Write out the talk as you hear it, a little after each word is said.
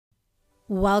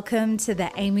Welcome to the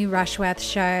Amy Rushworth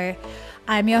Show.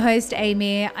 I'm your host,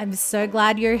 Amy. I'm so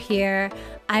glad you're here.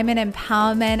 I'm an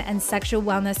empowerment and sexual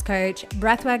wellness coach,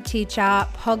 breathwork teacher,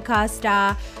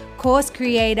 podcaster, course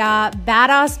creator,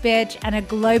 badass bitch, and a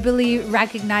globally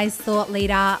recognized thought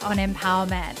leader on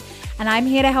empowerment. And I'm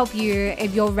here to help you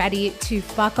if you're ready to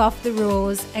fuck off the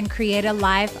rules and create a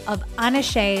life of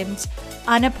unashamed,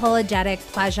 unapologetic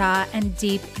pleasure and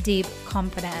deep, deep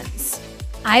confidence.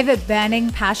 I have a burning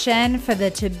passion for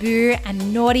the taboo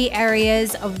and naughty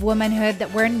areas of womanhood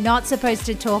that we're not supposed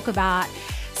to talk about,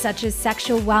 such as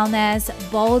sexual wellness,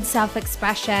 bold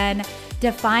self-expression,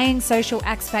 defying social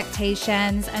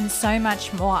expectations, and so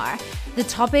much more. The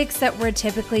topics that we're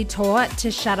typically taught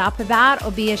to shut up about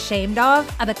or be ashamed of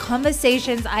are the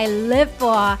conversations I live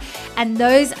for, and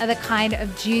those are the kind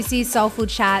of juicy, soulful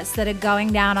chats that are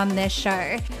going down on this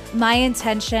show. My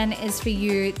intention is for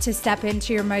you to step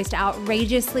into your most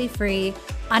outrageously free,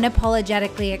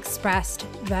 unapologetically expressed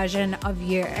version of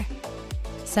you.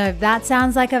 So if that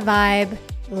sounds like a vibe,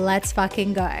 let's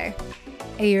fucking go.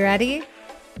 Are you ready?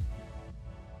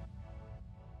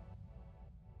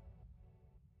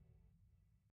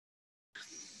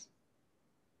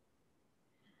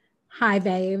 Hi,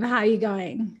 babe. How are you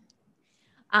going?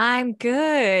 I'm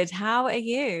good. How are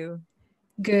you?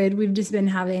 Good. We've just been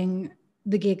having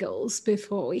the giggles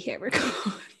before we hit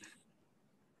record.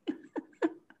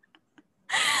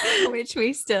 Which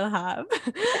we still have.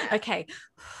 Okay.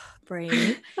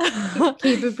 Breathe.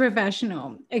 Keep it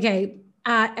professional. Okay.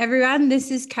 Everyone,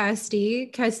 this is Kirsty.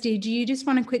 Kirsty, do you just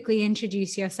want to quickly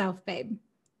introduce yourself, babe?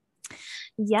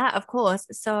 Yeah, of course.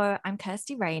 So I'm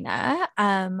Kirsty Raynor.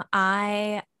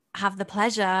 I have the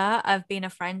pleasure of being a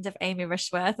friend of Amy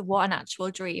Rushworth. What an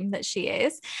actual dream that she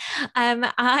is.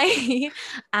 I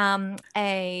am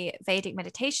a Vedic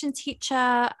meditation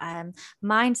teacher,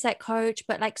 mindset coach,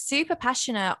 but like super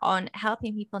passionate on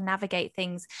helping people navigate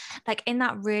things like in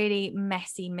that really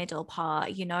messy middle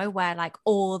part, you know, where like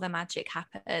all the magic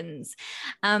happens.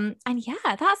 And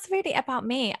yeah, that's really about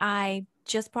me. I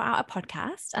just brought out a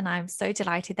podcast and I'm so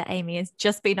delighted that Amy has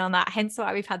just been on that, hence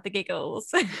why we've had the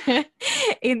giggles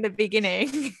in the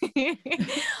beginning.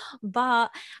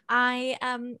 But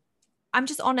I'm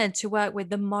just honored to work with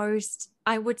the most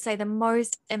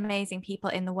amazing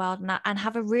people in the world, and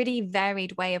have a really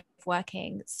varied way of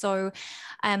working. So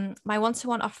my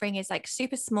one-to-one offering is like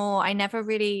super small. I never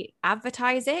really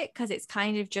advertise it because it's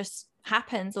kind of just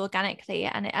happens organically,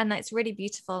 and it's really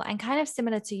beautiful, and kind of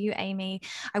similar to you, Amy.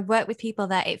 I work with people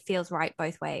that it feels right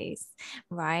both ways,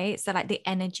 right? So like the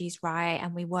energy's right,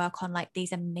 and we work on like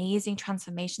these amazing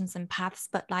transformations and paths,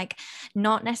 but like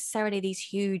not necessarily these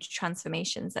huge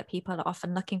transformations that people are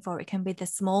often looking for. It can be the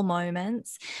small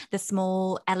moments, the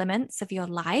small elements of your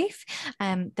life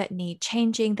that need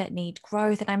changing, that need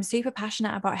growth, and I'm super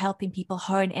passionate about helping people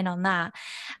hone in on that.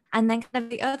 And then kind of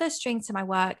the other string to my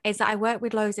work is that I work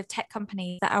with loads of tech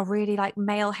companies that are really like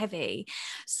male heavy.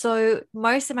 So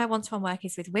most of my one-to-one work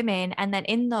is with women. And then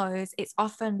in those, it's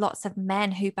often lots of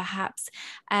men who perhaps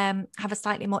have a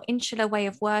slightly more insular way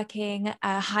of working,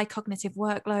 a high cognitive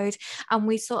workload. And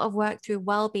we sort of work through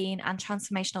well-being and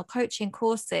transformational coaching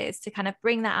courses to kind of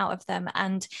bring that out of them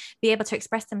and be able to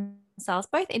express themselves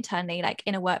both internally, like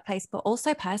in a workplace, but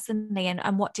also personally,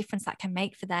 and what difference that can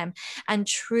make for them. And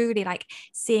truly like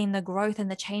seeing the growth and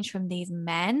the change from these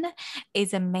men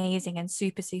is amazing and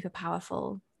super, super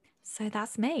powerful. So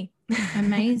that's me.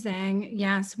 Amazing.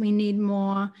 Yes, we need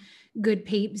more good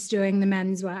peeps doing the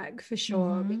men's work for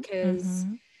sure, because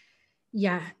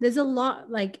yeah, there's a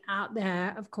lot like out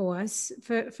there, of course,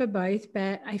 for both,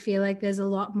 but I feel like there's a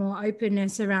lot more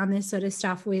openness around this sort of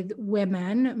stuff with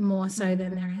women more so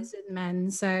than there is with men.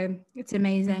 So it's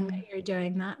amazing that you're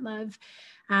doing that, love.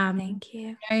 Thank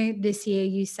you. I know this year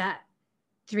you set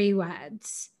 3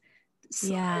 words: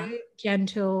 slow,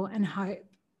 gentle, and hope.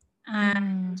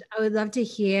 And I would love to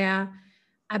hear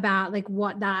about like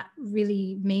what that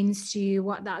really means to you,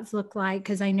 what that's looked like,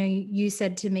 because I know you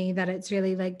said to me that it's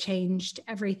really like changed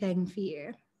everything for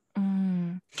you.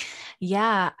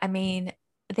 Yeah, I mean,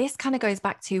 this kind of goes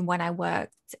back to when I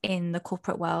worked in the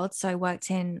corporate world. So I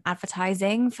worked in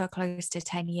advertising for close to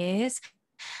 10 years.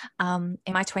 In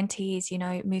my 20s, you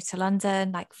know, moved to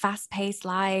London, like fast-paced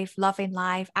life, loving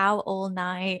life, out all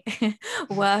night,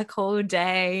 work all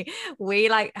day. We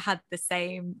like had the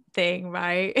same thing,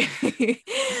 right?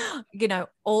 You know,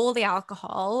 all the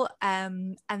alcohol,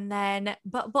 and then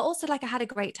but also like I had a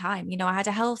great time. You know, I had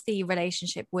a healthy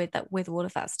relationship with all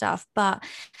of that stuff, but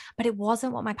it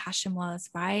wasn't what my passion was,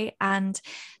 right? And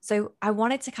so I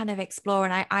wanted to kind of explore,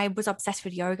 and I was obsessed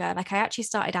with yoga. Like I actually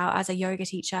started out as a yoga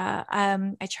teacher,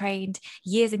 I trained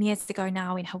years and years ago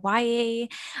now in Hawaii.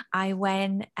 I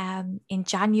went in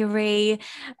January,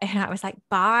 and I was like,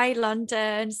 bye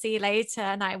London, see you later.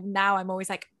 And I'm always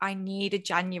like, I need a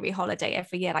January holiday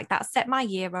every year. Like that set my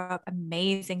year up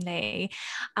amazingly.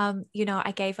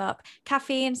 I gave up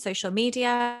caffeine, social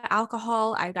media,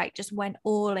 alcohol. I like just went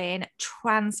all in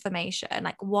transformation,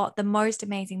 like what the most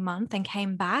amazing month, and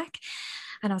came back.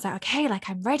 And I was like, okay, like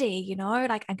I'm ready,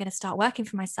 like I'm going to start working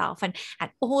for myself, and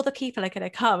all the people are going to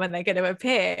come and they're going to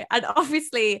appear. And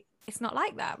obviously it's not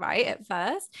like that, right? At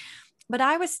first, but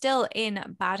I was still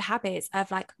in bad habits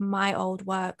of like my old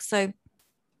work. So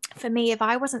for me, if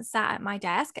I wasn't sat at my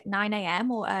desk at 9 a.m.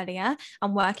 or earlier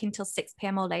and working till 6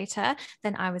 p.m. or later,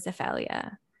 then I was a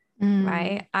failure.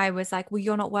 Right. I was like, well,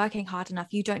 you're not working hard enough.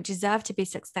 You don't deserve to be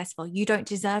successful. You don't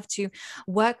deserve to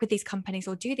work with these companies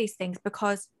or do these things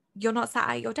because you're not sat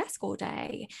at your desk all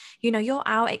day. You're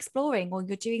out exploring, or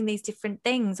you're doing these different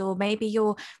things, or maybe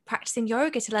you're practicing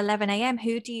yoga till 11 a.m.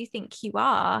 Who do you think you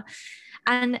are?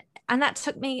 And that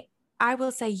took me, I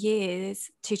will say, years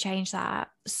to change that.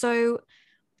 So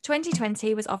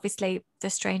 2020 was obviously the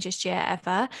strangest year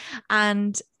ever.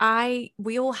 And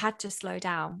we all had to slow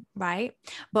down, right?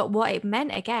 But what it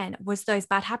meant again was those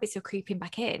bad habits were creeping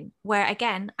back in, where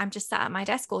again, I'm just sat at my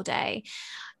desk all day.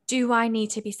 Do I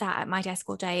need to be sat at my desk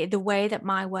all day? The way that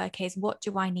my work is, what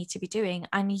do I need to be doing?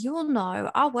 And you'll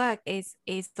know our work is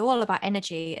all about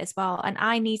energy as well. And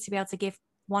I need to be able to give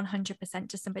 100%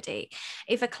 to somebody.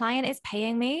 If a client is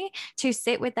paying me to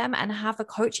sit with them and have a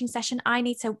coaching session, I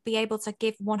need to be able to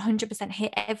give 100%,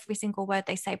 hit every single word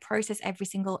they say, process every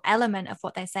single element of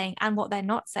what they're saying and what they're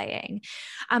not saying.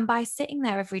 And by sitting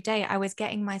there every day, I was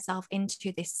getting myself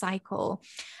into this cycle.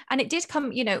 And it did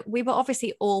come, we were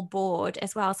obviously all bored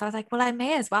as well. So I was like, well, I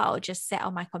may as well just sit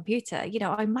on my computer,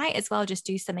 I might as well just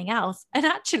do something else. And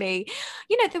actually,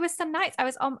 there was some nights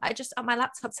I just on my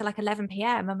laptop till like 11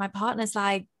 p.m. and my partner's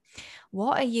like,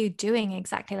 what are you doing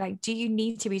exactly? Like, do you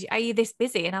need to be, are you this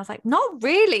busy? And I was like, not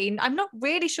really. I'm not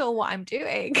really sure what I'm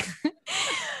doing.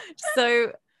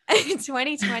 So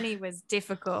 2020 was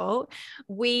difficult.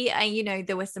 We,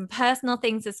 there were some personal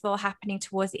things as well happening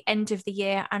towards the end of the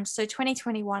year. And so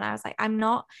 2021, I was like, I'm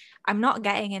not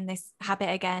getting in this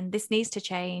habit again. This needs to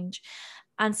change.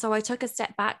 And so I took a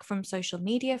step back from social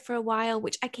media for a while,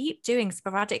 which I keep doing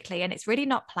sporadically, and it's really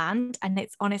not planned. And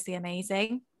it's honestly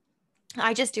amazing.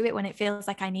 I just do it when it feels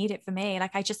like I need it for me.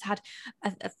 Like I just had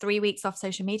a 3 weeks off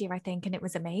social media, I think, and it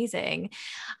was amazing.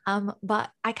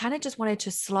 But I kind of just wanted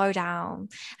to slow down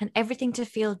and everything to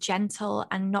feel gentle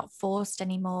and not forced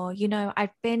anymore. I've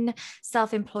been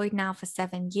self-employed now for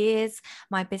 7 years.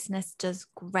 My business does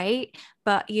great,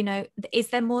 but is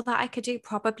there more that I could do?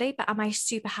 Probably. But am I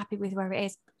super happy with where it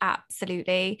is?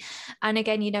 Absolutely. And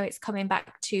again, it's coming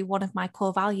back to one of my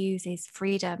core values is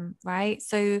freedom, right?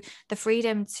 So the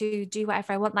freedom to do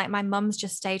whatever I want. Like my mum's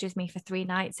just stayed with me for 3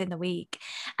 nights in the week.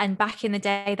 And back in the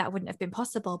day, that wouldn't have been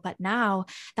possible. But now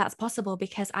that's possible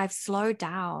because I've slowed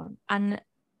down. And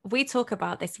we talk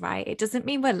about this, right? It doesn't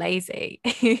mean we're lazy.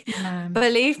 Yeah.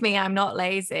 Believe me, I'm not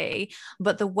lazy,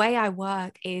 but the way I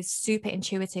work is super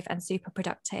intuitive and super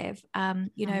productive.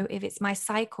 If it's my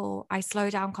cycle, I slow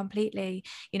down completely.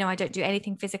 I don't do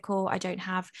anything physical. I don't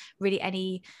have really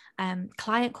any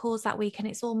client calls that week, and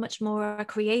it's all much more a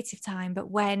creative time. But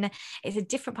when it's a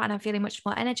different part and I'm feeling much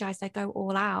more energized, I go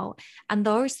all out. And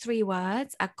those 3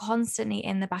 words are constantly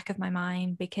in the back of my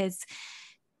mind because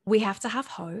we have to have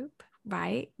hope.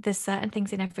 Right? There's certain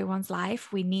things in everyone's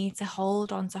life. We need to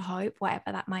hold on to hope,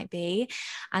 whatever that might be.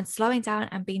 And slowing down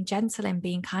and being gentle and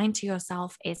being kind to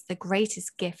yourself is the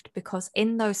greatest gift, because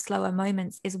in those slower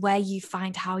moments is where you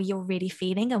find how you're really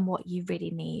feeling and what you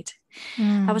really need.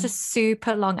 That was a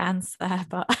super long answer,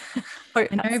 but I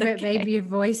know, but baby, your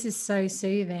voice is so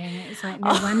soothing. It's like,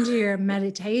 no wonder you're a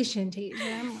meditation teacher.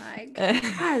 I'm like,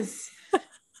 yes,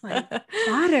 like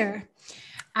butter.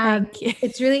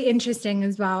 It's really interesting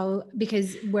as well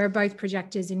because we're both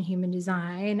projectors in human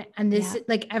design, and this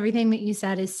like everything that you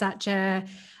said is such a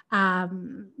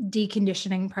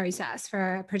deconditioning process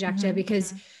for a projector,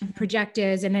 because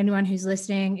projectors, and anyone who's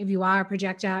listening, if you are a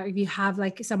projector, if you have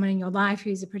like someone in your life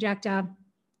who's a projector,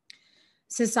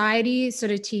 society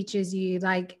sort of teaches you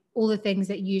like all the things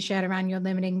that you shared around your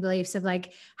limiting beliefs of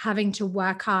like having to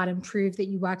work hard and prove that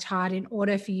you worked hard in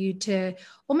order for you to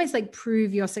almost like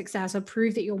prove your success or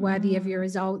prove that you're worthy of your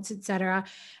results, etc.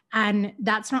 And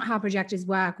that's not how projectors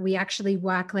work. We actually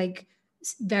work like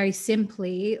very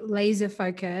simply, laser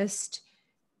focused,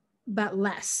 but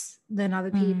less than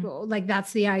other people. Like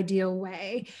that's the ideal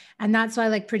way. And that's why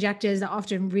like projectors are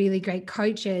often really great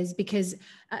coaches, because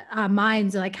our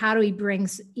minds are like, how do we bring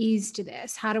ease to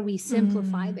this? How do we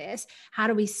simplify this? How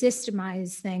do we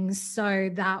systemize things so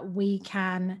that we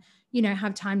can, you know,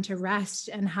 have time to rest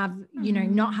and have, you know,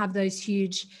 not have those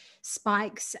huge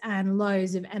spikes and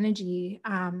lows of energy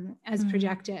as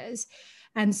projectors.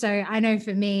 And so I know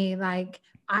for me, like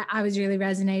I was really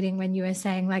resonating when you were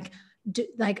saying like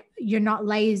you're not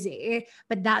lazy,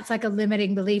 but that's like a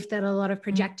limiting belief that a lot of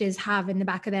projectors have in the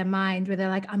back of their mind, where they're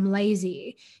like, I'm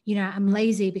lazy, you know, I'm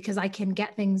lazy because I can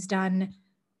get things done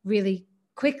really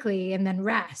quickly and then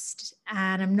rest,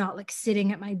 and I'm not like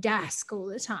sitting at my desk all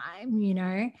the time, you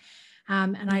know.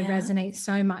 And I resonate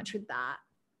so much with that.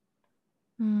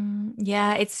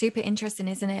 Yeah, it's super interesting,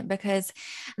 isn't it? Because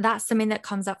that's something that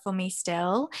comes up for me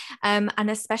still. And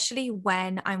especially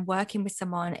when I'm working with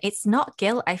someone, it's not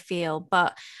guilt, I feel,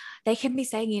 but they can be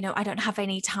saying, you know, I don't have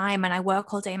any time and I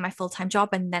work all day in my full-time job,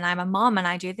 and then I'm a mom and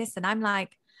I do this. And I'm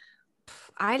like,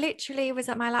 I literally was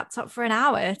at my laptop for an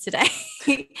hour today.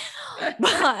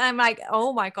 But I'm like,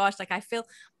 oh my gosh, like I feel,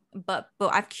 but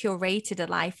I've curated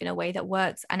a life in a way that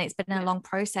works, and it's been a long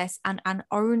process, and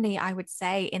only I would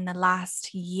say in the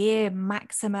last year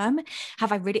maximum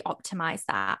have I really optimized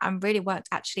that and really worked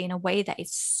actually in a way that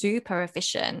is super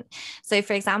efficient. So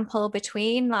for example,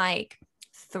 between like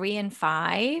 3 and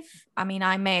 5, I mean,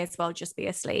 I may as well just be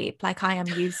asleep. Like I am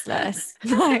useless.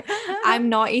 Like I'm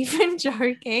not even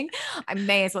joking. I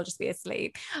may as well just be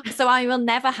asleep. So I will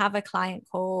never have a client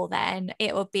call. Then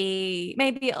it'll be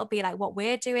like what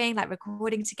we're doing, like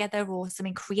recording together or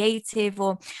something creative,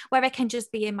 or where I can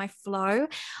just be in my flow.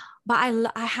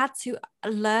 But I had to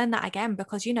learn that again,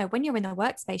 because, you know, when you're in the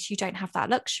workspace, you don't have that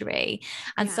luxury.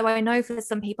 And so I know for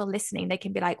some people listening, they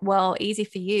can be like, well, easy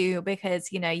for you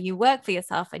because, you know, you work for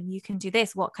yourself and you can do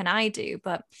this. What can I do?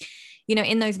 But, you know,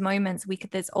 in those moments,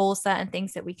 there's all certain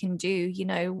things that we can do, you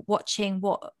know, watching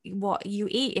what you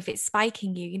eat, if it's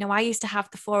spiking you. You know, I used to have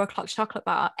the 4 o'clock chocolate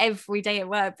bar every day at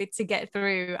work to get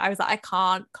through. I was like, I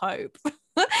can't cope.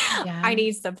 I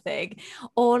need something.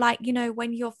 Or like, you know,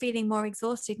 when you're feeling more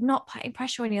exhausted, not putting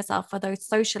pressure on yourself for those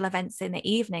social events in the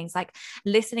evenings, like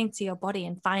listening to your body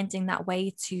and finding that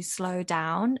way to slow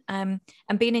down, and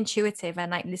being intuitive and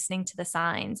like listening to the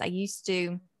signs. I used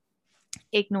to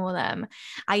ignore them.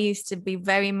 I used to be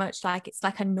very much like, it's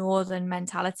like a northern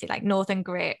mentality, like northern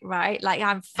grit, right? Like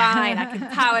I'm fine, I can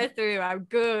power through, I'm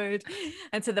good.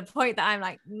 And to the point that I'm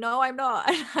like, no, I'm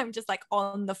not. I'm just like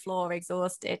on the floor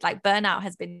exhausted. Like burnout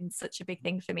has been such a big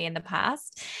thing for me in the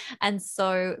past. And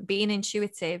so being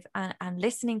intuitive and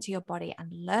listening to your body and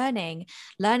learning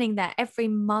that every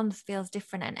month feels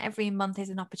different, and every month is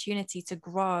an opportunity to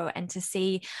grow and to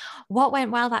see what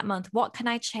went well that month, what can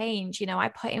I change. You know, I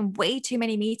put in way too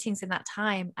many meetings in that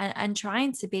time, and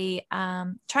trying to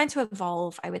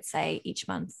evolve, I would say, each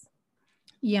month.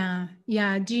 Yeah.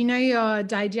 Do you know your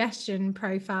digestion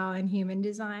profile in human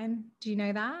design? Do you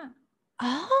know that?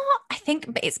 Oh, I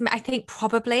think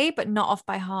probably, but not off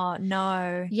by heart.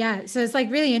 No. Yeah. So it's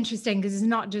like really interesting, because it's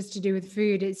not just to do with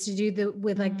food, it's to do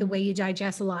with like the way you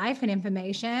digest life and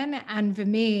information. And for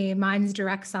me, mine's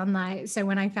direct sunlight. So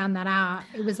when I found that out,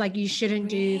 it was like, you shouldn't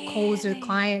do calls with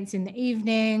clients in the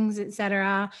evenings,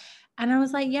 etc. And I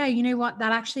was like, yeah, you know what?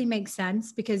 That actually makes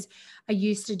sense, because I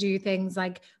used to do things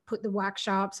like put the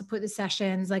workshops or put the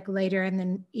sessions like later in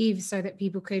the eve so that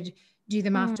people could do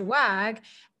them after work.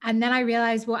 And then I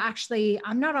realized, well, actually,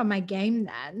 I'm not on my game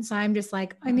then. So I'm just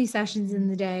like, only sessions in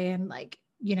the day, and like,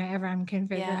 you know, everyone can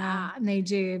figure it out, and they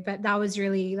do. But that was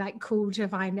really like cool to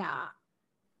find out.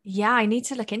 Yeah, I need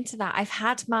to look into that. I've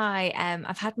had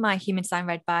my human design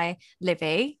read by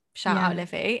Livy. Shout out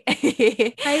Livy.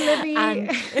 Hi,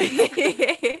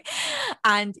 Livy.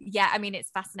 And yeah, I mean,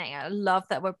 it's fascinating. I love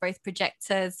that we're both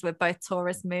projectors. We're both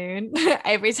Taurus moon.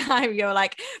 Every time you're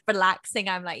like relaxing,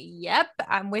 I'm like, yep,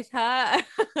 I'm with her.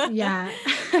 Yeah.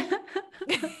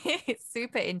 It's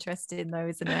super interesting though,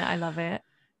 isn't it? I love it.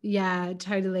 Yeah,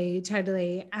 totally.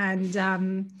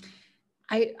 And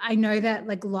I know that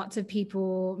like lots of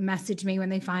people message me when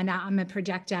they find out I'm a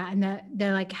projector, and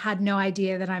they're like, had no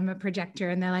idea that I'm a projector.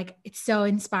 And they're like, it's so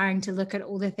inspiring to look at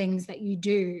all the things that you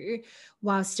do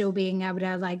while still being able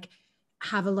to like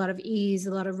have a lot of ease,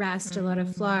 a lot of rest, a lot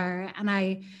of flow. And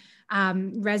I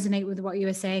resonate with what you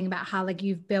were saying about how like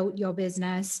you've built your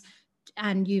business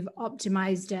and you've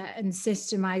optimized it and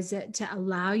systemized it to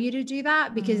allow you to do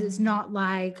that, because it's not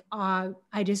like, oh,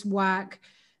 I just work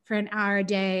for an hour a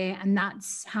day and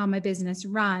that's how my business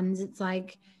runs. It's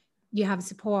like you have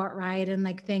support, right? And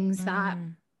like things that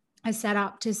are set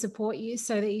up to support you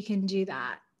so that you can do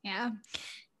that. Yeah.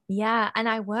 Yeah, and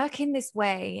I work in this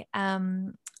way.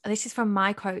 This is from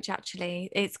my coach actually.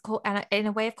 It's called, and in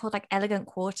a way of called like elegant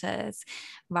quarters,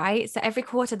 right? So every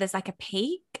quarter there's like a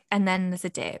peak and then there's a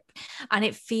dip, and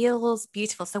it feels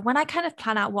beautiful. So when I kind of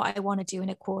plan out what I want to do in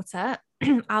a quarter,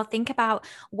 I'll think about,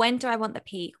 when do I want the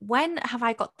peak? When have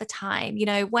I got the time?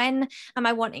 When am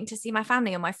I wanting to see my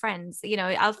family or my friends?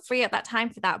 I'll free up that time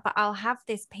for that, but I'll have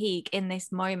this peak in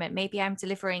this moment. Maybe I'm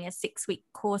delivering a 6-week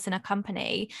course in a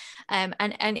company. And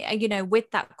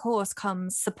with that course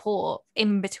comes support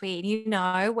in between,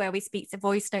 where we speak to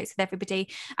voice notes with everybody,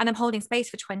 and I'm holding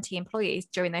space for 20 employees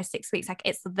during those 6 weeks. Like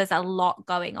there's a lot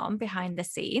going on behind the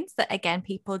scenes that again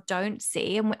people don't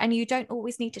see, and you don't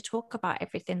always need to talk about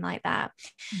everything like that.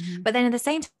 Mm-hmm. But then at the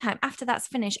same time, after that's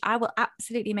finished, I will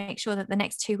absolutely make sure that the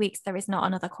next 2 weeks there is not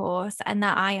another course, and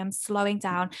that I am slowing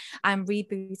down, I'm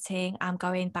rebooting, I'm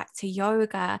going back to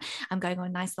yoga, I'm going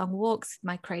on nice long walks with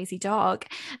my crazy dog,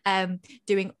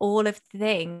 doing all of the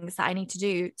things that I need to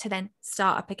do to then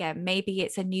start up again. Maybe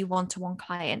it's a new one-to-one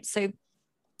client. So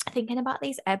thinking about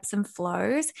these ebbs and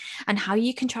flows and how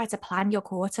you can try to plan your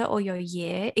quarter or your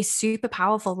year is super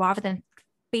powerful, rather than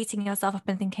beating yourself up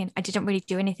and thinking, I didn't really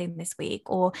do anything this week,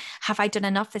 or have I done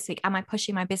enough this week? Am I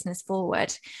pushing my business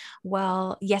forward?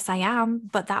 Well, yes, I am,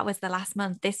 but that was the last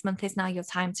month. This month is now your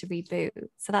time to reboot.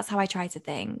 So that's how I try to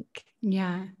think.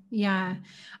 Yeah. Yeah.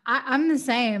 I'm the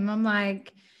same. I'm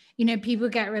like, people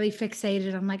get really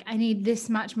fixated. I'm like, I need this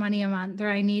much money a month, or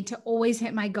I need to always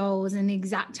hit my goals in the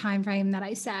exact time frame that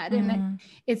I said. And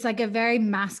it's like a very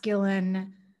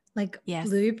masculine, like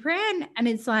blueprint. And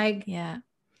it's like,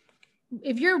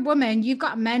 if you're a woman, you've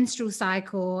got a menstrual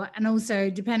cycle, and also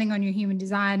depending on your human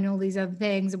design and all these other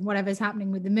things and whatever's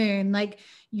happening with the moon, like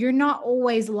you're not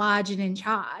always large and in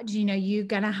charge. You're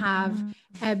going to have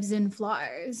ebbs and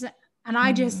flows. And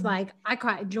I just I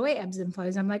quite enjoy ebbs and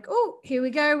flows. I'm like, oh, here we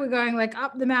go. We're going like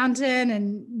up the mountain,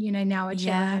 and, now we're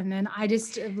chilling. And I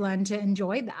just have learned to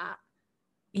enjoy that.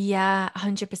 Yeah,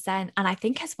 100%. And I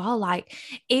think as well, like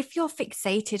if you're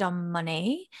fixated on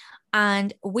money,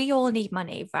 and we all need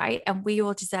money, right? And we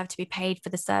all deserve to be paid for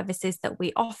the services that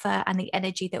we offer and the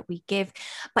energy that we give.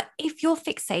 But if you're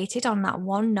fixated on that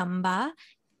one number,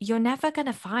 you're never going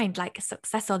to find like a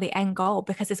success or the end goal,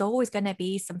 because there's always going to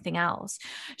be something else.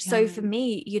 So for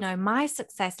me, my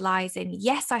success lies in,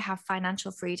 yes, I have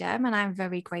financial freedom and I'm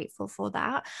very grateful for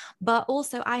that, but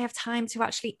also I have time to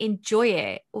actually enjoy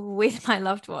it with my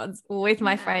loved ones, with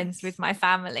my friends, with my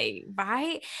family,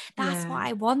 right? That's what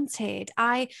I wanted.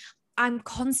 I'm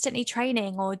constantly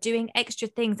training or doing extra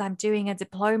things. I'm doing a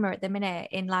diploma at the minute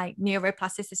in like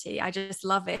neuroplasticity. I just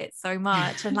love it so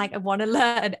much. And like, I want to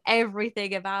learn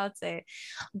everything about it.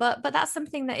 But that's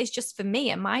something that is just for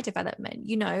me and my development,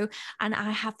 and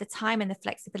I have the time and the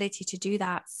flexibility to do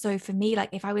that. So for me, like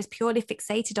if I was purely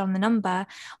fixated on the number,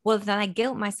 well, then I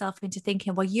guilt myself into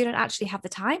thinking, well, you don't actually have the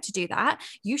time to do that.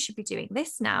 You should be doing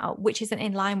this now, which isn't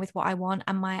in line with what I want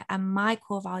and my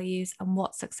core values and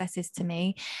what success is to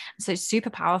me. So it's super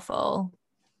powerful.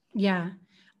 Yeah.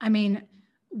 I mean,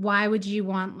 why would you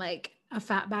want like a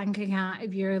fat bank account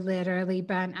if you're literally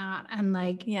burnt out and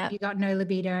like you got no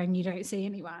libido and you don't see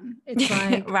anyone? It's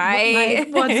like, right.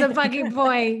 What's the fucking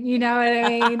point? You know what I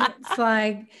mean? It's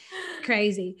like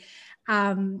crazy.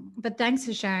 But thanks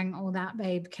for sharing all that,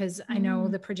 babe, because I know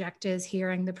the projectors,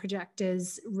 hearing the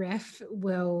projectors riff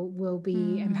will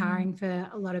be empowering for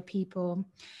a lot of people.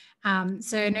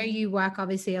 So I know you work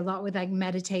obviously a lot with like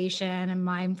meditation and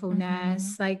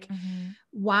mindfulness.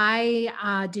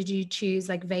 Why did you choose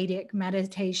like Vedic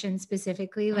meditation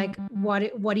specifically? Like what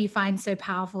do you find so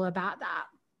powerful about that?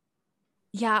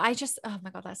 Yeah, oh my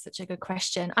God, that's such a good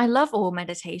question. I love all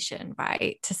meditation,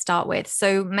 right? To start with.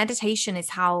 So meditation is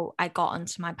how I got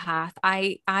onto my path.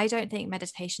 I don't think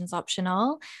meditation's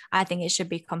optional. I think it should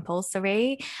be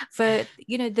compulsory. There's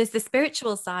the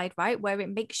spiritual side, right? Where it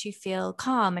makes you feel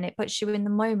calm and it puts you in the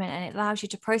moment and it allows you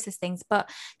to process things. But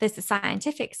there's the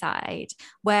scientific side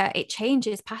where it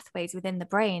changes pathways within the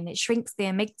brain. It shrinks the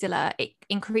amygdala. It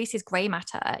increases gray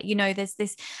matter. There's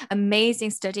this amazing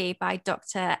study by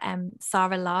Dr.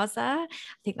 Sarah Laza, I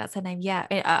think that's her name,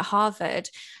 at Harvard,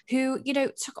 who,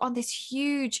 took on this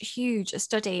huge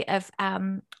study of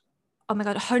oh my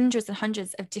God, hundreds and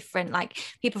hundreds of different like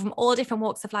people from all different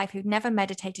walks of life who've never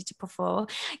meditated before,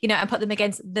 and put them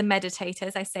against the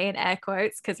meditators, I say in air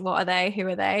quotes, because what are they? Who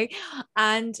are they?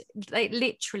 And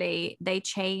they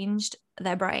changed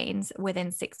their brains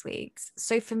within 6 weeks.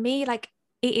 So for me, like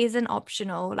it isn't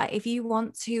optional. Like if you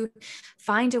want to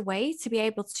find a way to be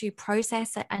able to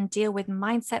process it and deal with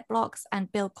mindset blocks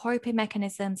and build coping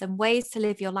mechanisms and ways to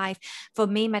live your life, for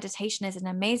me, meditation is an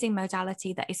amazing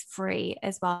modality that is free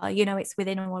as well. You know, it's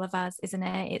within all of us, isn't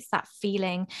it? It's that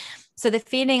feeling. So the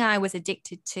feeling I was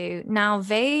addicted to. Now,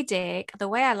 Vedic, the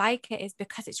way I like it is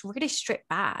because it's really stripped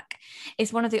back.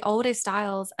 It's one of the oldest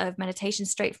styles of meditation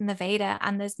straight from the Veda,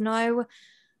 and there's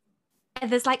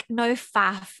like no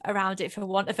faff around it, for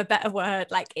want of a better word.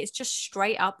 Like it's just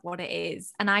straight up what it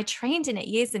is. And I trained in it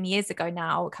years and years ago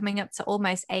now, coming up to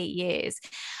almost 8 years,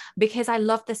 because I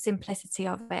love the simplicity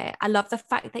of it. I love the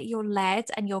fact that you're led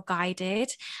and you're guided.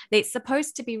 It's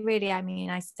supposed to be really, I mean,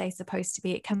 I say supposed to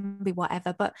be, it can be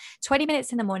whatever, but 20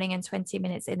 minutes in the morning and 20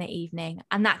 minutes in the evening.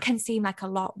 And that can seem like a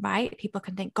lot, right? People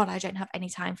can think, God, I don't have any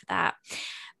time for that.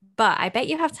 But I bet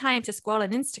you have time to scroll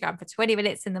on Instagram for 20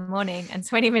 minutes in the morning and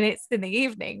 20 minutes in the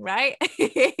evening, right?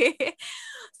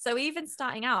 So even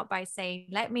starting out by saying,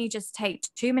 let me just take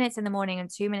 2 minutes in the morning and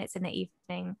 2 minutes in the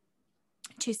evening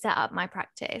to set up my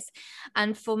practice.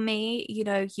 And for me, you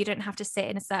know, you don't have to sit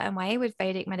in a certain way with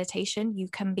Vedic meditation. You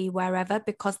can be wherever,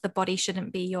 because the body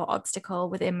shouldn't be your obstacle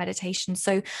within meditation.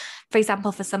 So for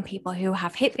example, for some people who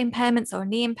have hip impairments or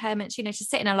knee impairments, you know, to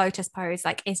sit in a lotus pose,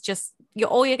 like it's just,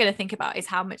 all you're going to think about is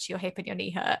how much your hip and your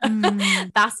knee hurt.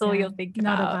 That's all you'll think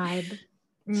about. Not a vibe.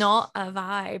 Not a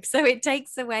vibe. So it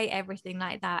takes away everything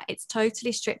like that. It's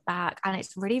totally stripped back, and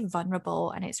it's really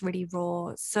vulnerable and it's really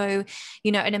raw. So,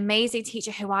 you know, an amazing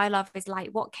teacher who I love is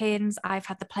Light Watkins. I've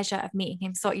had the pleasure of meeting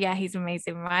him. So yeah, he's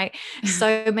amazing, right?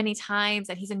 So many times,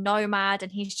 and he's a nomad,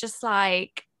 and he's just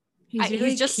like,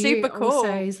 he's just super cool.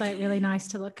 Also, he's like really nice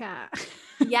to look at.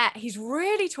 Yeah, he's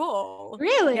really tall.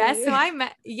 Really? Yeah. So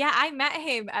I met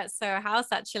him at Soho House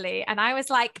actually, and I was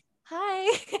like,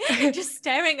 hi, just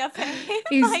staring up at him.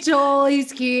 He's like, tall,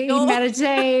 he's cute, he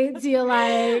meditates. You're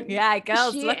like, yeah,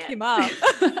 girls, shit. Look him up.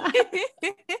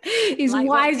 He's like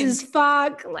wise as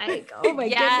fuck. Like, oh my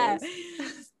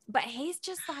goodness. But he's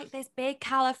just like this big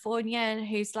Californian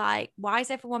who's like, why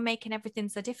is everyone making everything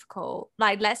so difficult?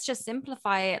 Like, let's just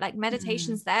simplify it. Like,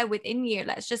 meditation's there within you.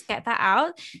 Let's just get that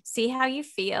out, see how you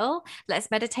feel.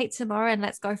 Let's meditate tomorrow and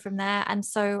let's go from there. And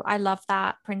so I love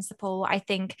that principle. I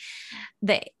think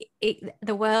that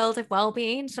the world of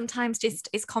well-being sometimes just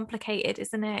is complicated,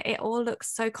 isn't it? It all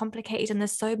looks so complicated and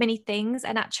there's so many things.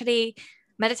 And actually,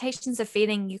 meditation's a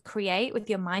feeling you create with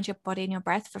your mind, your body, and your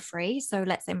breath for free. So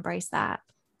let's embrace that.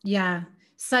 Yeah.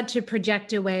 Such a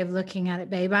projector way of looking at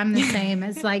it, babe. I'm the same.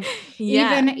 It's like,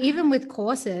 even with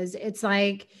courses, it's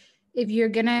like, if you're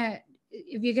going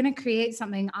to create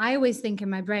something, I always think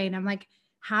in my brain, I'm like,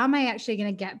 how am I actually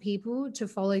going to get people to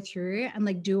follow through and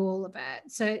like do all of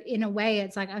it? So in a way,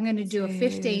 it's like, I'm going to do a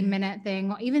 15-minute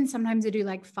thing, or even sometimes I do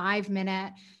like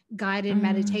 5-minute guided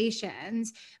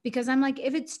meditations, because I'm like,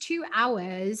 if it's 2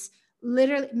 hours,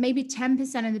 literally maybe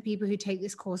 10% of the people who take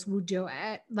this course will do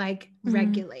it like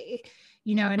regularly,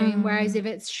 you know what I mean? Whereas if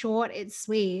it's short, it's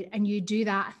sweet, and you do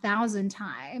that 1,000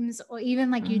 times, or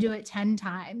even like you do it 10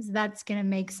 times, that's going to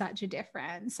make such a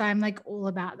difference. So I'm like all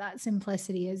about that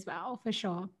simplicity as well, for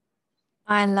sure.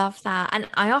 I love that. And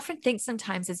I often think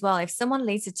sometimes as well, if someone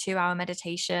leads a 2-hour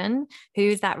meditation,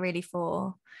 who's that really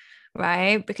for?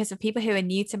 Right? Because for people who are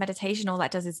new to meditation, all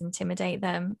that does is intimidate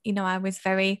them. You know, I was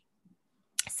very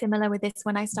similar with this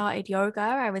when I started yoga.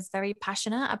 I was very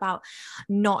passionate about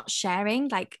not sharing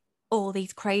like all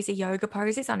these crazy yoga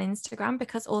poses on Instagram,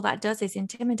 because all that does is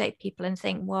intimidate people and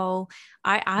think, well,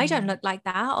 I don't look like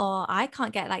that, or I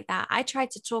can't get like that. I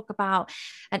tried to talk about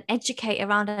and educate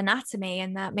around anatomy,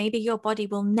 and that maybe your body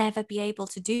will never be able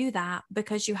to do that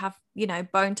because you have, you know,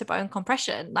 bone to bone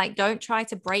compression. Like, don't try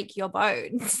to break your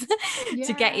bones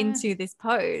to get into this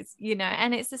pose, you know.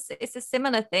 And it's a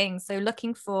similar thing. So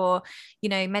looking for, you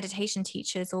know, meditation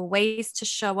teachers or ways to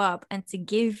show up and to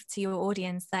give to your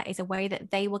audience that is a way that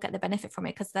they will get the benefit from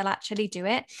it, because they'll actually do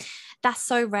it. That's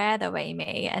so rare though,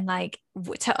 Amy. And like,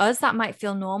 to us that might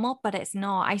feel normal, but it's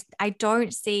not. I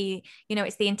don't see, you know,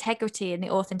 it's the integrity and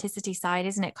the authenticity side,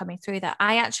 isn't it, coming through, that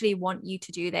I actually want you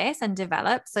to do this and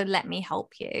develop, so let me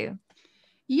help you.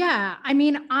 Yeah, I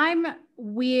mean, I'm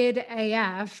weird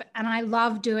AF and I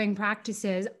love doing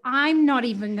practices. I'm not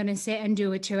even going to sit and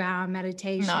do a 2-hour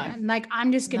meditation. No. Like,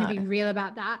 I'm just going to be real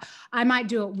about that. I might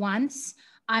do it once.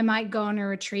 I might go on a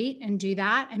retreat and do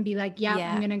that and be like,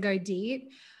 I'm going to go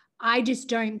deep. I just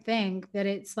don't think that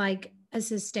it's like a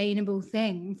sustainable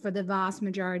thing for the vast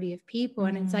majority of people.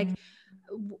 And it's like,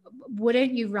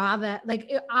 wouldn't you rather,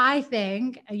 like, I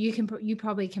think you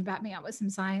probably can back me up with some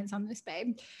science on this,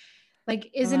 babe.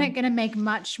 Like, isn't it going to make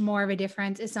much more of a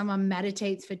difference if someone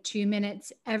meditates for 2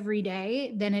 minutes every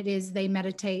day than it is they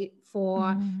meditate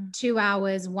for 2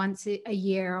 hours once a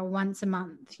year or once a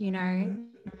month, you know.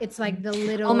 It's like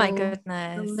the Oh my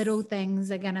little goodness.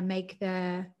 things are going to make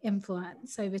the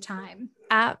influence over time.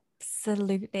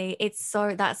 Absolutely.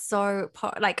 That's so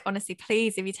like, honestly,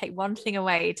 please, if you take one thing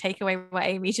away, take away what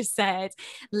Amy just said.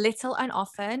 Little and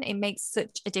often it makes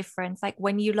such a difference. Like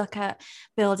when you look at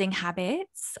building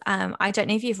habits, I don't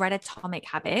know if you've read Atomic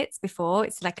Habits before.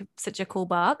 It's like such a cool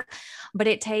book, but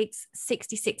it takes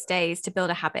 66 days to build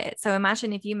a habit. So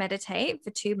imagine if you meditate for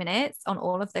 2 minutes on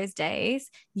all of those days,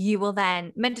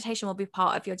 meditation will be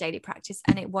part of your daily practice,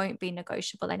 and it won't be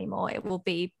negotiable anymore. It will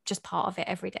be just part of it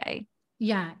every day.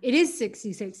 Yeah, it is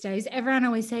 66 days. Everyone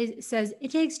always says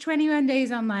it takes 21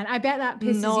 days online. I bet that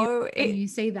pisses you off when you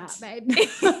see that, babe.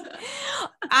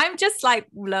 I'm just like,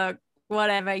 look,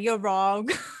 whatever, you're wrong.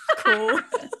 Cool.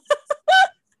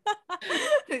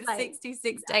 It's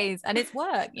 66 days and it's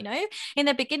work, you know. In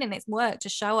the beginning it's work to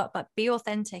show up, but be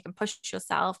authentic and push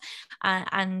yourself. I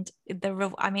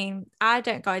mean, I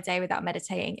don't go a day without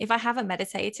meditating. If I haven't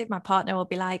meditated, my partner will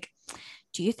be like,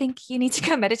 do you think you need to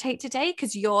go meditate today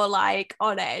because you're like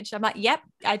on edge? I'm like, yep,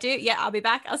 I do. Yeah, I'll be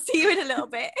back. I'll see you in a little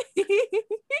bit.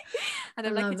 And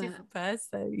I'm like a different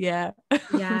person. Yeah.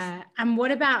 Yeah. And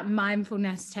what about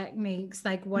mindfulness techniques?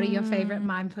 Like, what are your favorite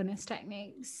mindfulness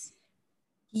techniques?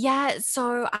 Yeah,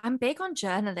 so I'm big on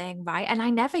journaling, right? And I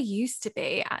never used to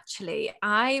be, actually.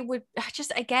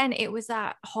 Again, it was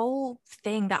that whole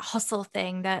thing, that hustle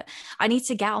thing, that I need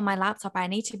to get on my laptop. I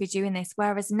need to be doing this.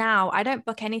 Whereas now I don't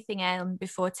book anything in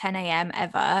before 10 a.m.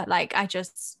 ever. Like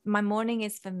my morning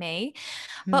is for me.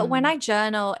 But when I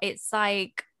journal,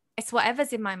 it's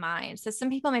whatever's in my mind. So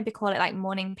some people maybe call it like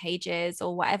morning pages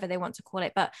or whatever they want to call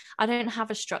it, but I don't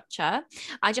have a structure.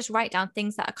 I just write down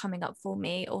things that are coming up for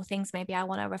me or things maybe I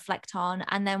want to reflect on.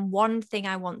 And then one thing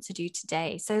I want to do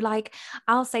today. So like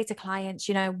I'll say to clients,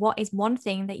 you know, what is one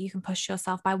thing that you can push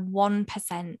yourself by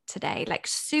 1% today? Like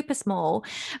super small,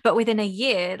 but within a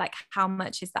year, like how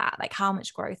much is that? Like how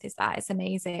much growth is that? It's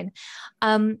amazing.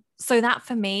 So that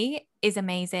for me is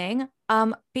amazing.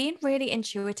 Being really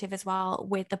intuitive as well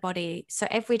with the body. So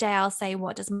every day I'll say,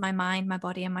 what does my mind, my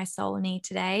body, and my soul need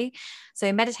today?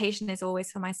 So meditation is always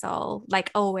for my soul,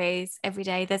 like always, every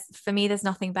day. For me, there's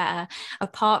nothing better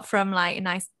apart from like a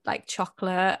nice like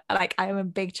chocolate. Like I am a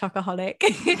big chocoholic.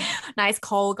 Nice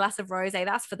cold glass of rosé.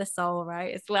 That's for the soul,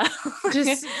 right? As well.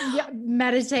 Just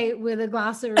meditate with a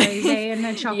glass of rosé and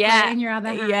a chocolate in your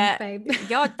other hand, babe.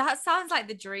 Yo, that sounds like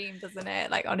the dream, doesn't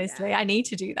it? Like honestly, I need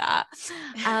to do that.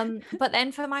 But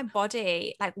then for my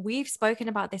body, like we've spoken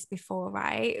about this before,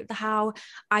 right? How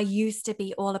I used to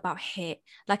be all about HIIT.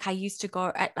 Like I used to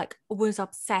go at like was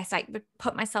obsessed, like would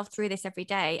put myself through this every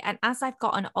day. And as I've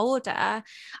gotten older,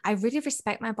 I really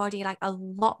respect my body like a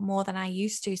lot more than I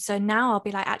used to. So now I'll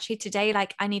be like, actually today,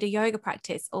 like I need a yoga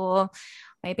practice, or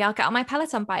maybe I'll get on my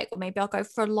Peloton bike, or maybe I'll go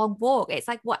for a long walk. It's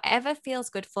like whatever feels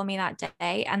good for me that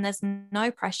day. And there's no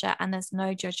pressure and there's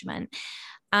no judgment.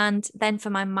 And then for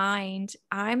my mind,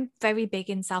 I'm very big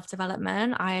in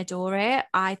self-development. I adore it.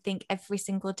 I think every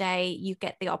single day you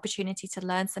get the opportunity to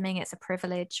learn something. It's a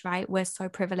privilege, right? We're so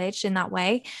privileged in that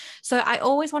way. So I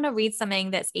always want to read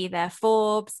something that's either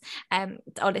Forbes,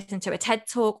 or listen to a TED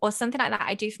talk or something like that.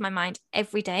 I do for my mind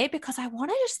every day because I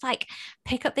want to just like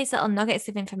pick up these little nuggets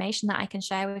of information that I can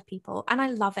share with people. And I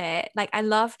love it. Like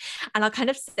and I'll kind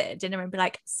of sit at dinner and be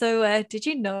like, so did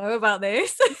you know about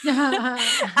this? And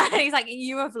he's like,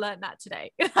 you have learned that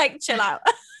today. Like chill out.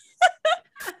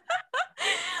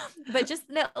 But just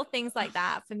little things like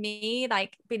that for me,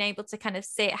 like being able to kind of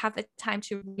sit, have the time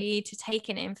to read, to take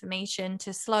in information,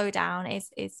 to slow down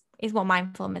is what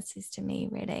mindfulness is to me,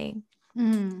 really.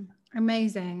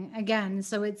 Amazing. Again,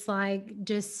 so it's like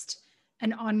just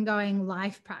an ongoing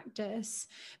life practice.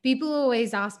 People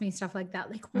always ask me stuff like that,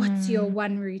 like what's your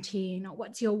one routine, or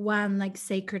what's your one like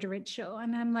sacred ritual?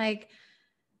 And I'm like,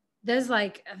 there's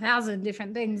like 1,000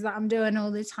 different things that I'm doing all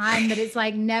the time, but it's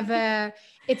like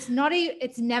it's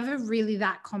never really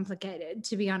that complicated,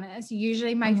 to be honest.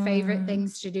 Usually my favorite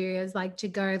things to do is like to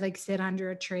go like sit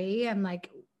under a tree and like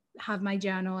have my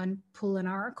journal and pull an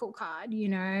oracle card, you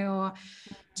know, or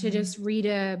to just read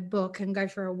a book and go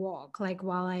for a walk, like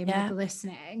while I'm like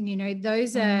listening, you know.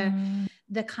 Those are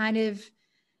the kind of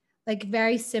like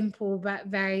very simple but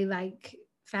very like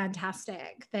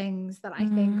fantastic things that I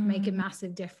think make a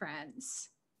massive difference.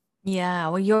 Yeah,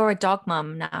 well, you're a dog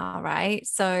mum now, right?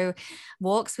 So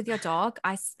walks with your dog,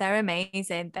 they're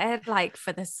amazing. They're like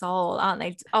for the soul, aren't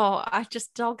they? Oh,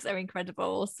 dogs are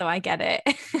incredible. So I get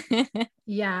it.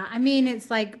 Yeah, I mean,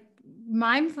 it's like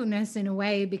mindfulness in a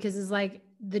way, because it's like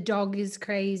the dog is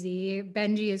crazy,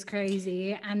 Benji is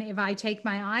crazy, and if I take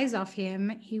my eyes off him,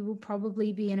 he will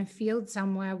probably be in a field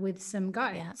somewhere with some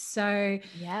Yeah. goats. So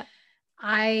Yeah.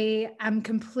 I am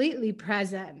completely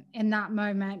present in that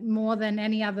moment more than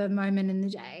any other moment in the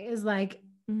day, is like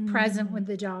present with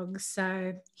the dog.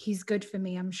 So he's good for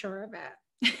me, I'm sure of it.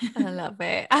 I love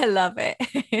it. I love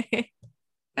it.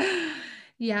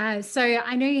 Yeah. So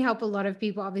I know you help a lot of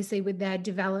people, obviously, with their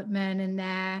development and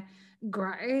their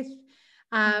growth.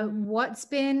 What's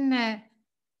been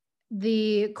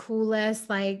the coolest,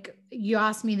 like you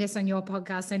asked me this on your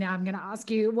podcast, so now I'm going to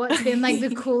ask you, what's been like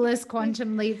the coolest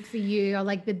quantum leap for you, or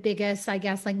like the biggest, I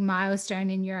guess, like milestone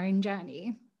in your own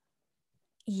journey?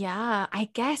 Yeah, I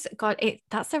guess, God,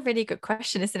 that's a really good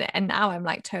question, isn't it? And now I'm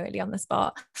like totally on the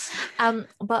spot.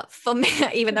 But for me,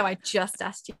 even though I just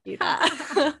asked you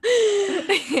that,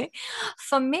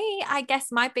 for me, I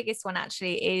guess my biggest one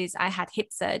actually is I had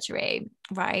hip surgery,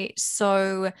 right?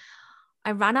 So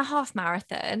I ran a half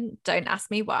marathon. Don't ask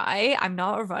me why. I'm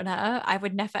not a runner. I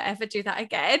would never ever do that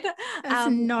again.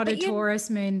 That's not a But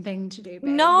Taurus moon thing to do, babe. The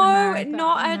no,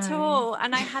 not marathon, at no. all.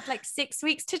 And I had like 6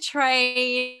 weeks to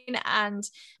train and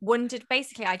wondered,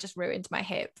 basically, I just ruined my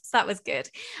hip. So that was good.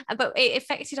 But it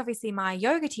affected obviously my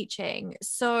yoga teaching.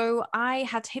 So I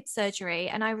had hip surgery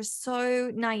and I was so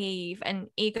naive and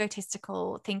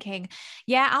egotistical, thinking,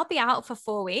 yeah, I'll be out for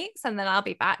 4 weeks and then I'll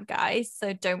be back, guys.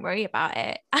 So don't worry about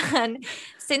it. And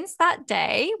since that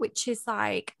day, which is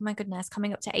like, my goodness,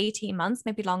 coming up to 18 months,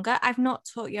 maybe longer, I've not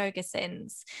taught yoga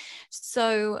since.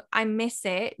 So I miss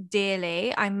it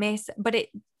dearly. But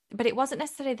it wasn't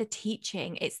necessarily the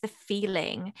teaching, it's the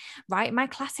feeling, right? My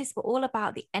classes were all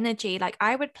about the energy. Like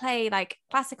I would play like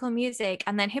classical music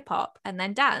and then hip hop and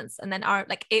then dance and then art.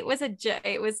 Like it was a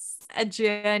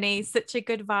journey, such a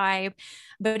good vibe,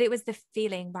 but it was the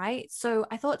feeling, right? So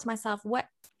I thought to myself,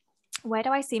 where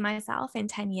do I see myself in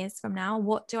 10 years from now?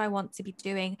 What do I want to be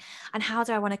doing? And how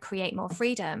do I want to create more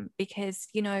freedom? Because,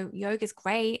 yoga is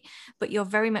great, but you're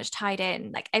very much tied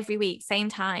in like every week, same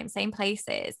time, same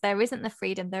places. There isn't the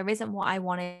freedom. There isn't what I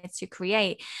wanted to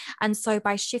create. And so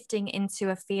by shifting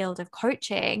into a field of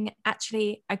coaching,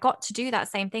 actually, I got to do that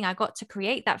same thing. I got to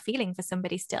create that feeling for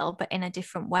somebody still, but in a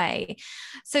different way.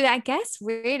 So I guess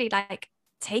really like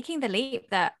taking the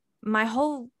leap that my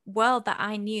whole world that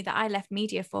I knew that I left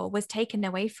media for was taken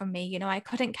away from me. I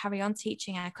couldn't carry on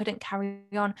teaching. I couldn't carry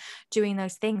on doing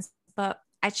those things, but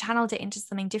I channeled it into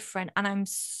something different. And I'm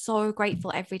so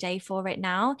grateful every day for it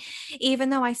now,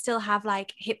 even though I still have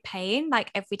like hip pain,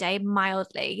 like every day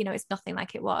mildly, it's nothing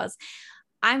like it was.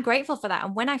 I'm grateful for that.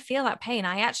 And when I feel that pain,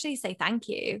 I actually say thank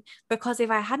you, because if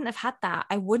I hadn't have had that,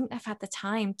 I wouldn't have had the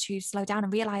time to slow down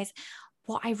and realize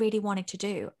what I really wanted to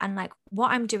do. And like what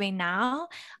I'm doing now,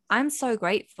 I'm so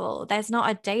grateful. There's not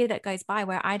a day that goes by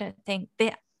where I don't think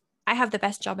that I have the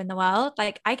best job in the world.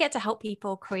 Like I get to help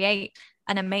people create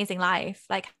an amazing life.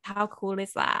 Like how cool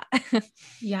is that?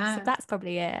 Yeah. So that's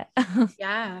probably it.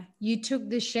 Yeah. You took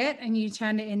the shit and you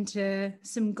turned it into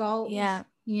some gold, Yeah.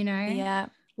 Yeah.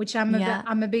 which Yeah.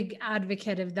 I'm a big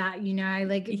advocate of that,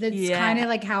 like that's kind Yeah. of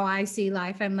like how I see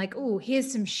life. I'm like, oh,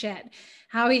 here's some shit.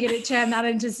 How are we going to turn that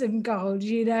into some gold?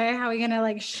 How are we going to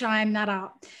like shine that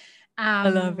up? I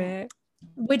love it.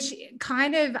 Which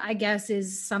kind of, I guess,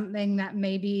 is something that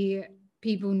maybe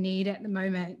people need at the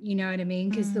moment. You know what I mean?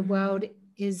 Because the world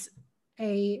is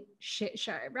a shit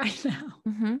show right now.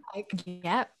 Mm-hmm. Like,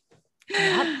 Yep.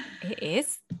 It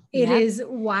is. It is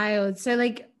wild. So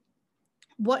like,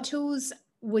 what tools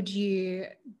would you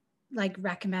like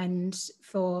recommend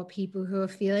for people who are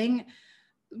feeling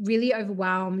really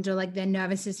overwhelmed, or like their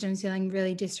nervous system's feeling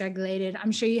really dysregulated?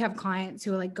 I'm sure you have clients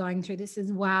who are like going through this as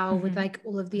well, with like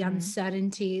all of the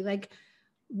uncertainty. Like,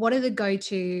 what are the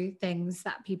go-to things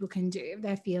that people can do if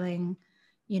they're feeling,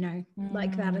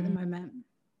 like that at the moment?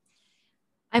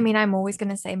 I mean, I'm always going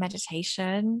to say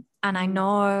meditation. And I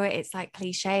know it's like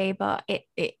cliche, but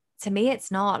it to me, it's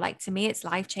not. Like, to me, it's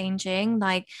life-changing.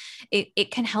 Like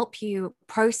it can help you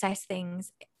process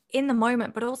things in the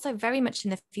moment, but also very much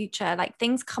in the future. Like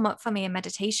things come up for me in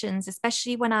meditations,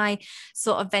 especially when I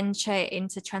sort of venture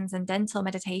into transcendental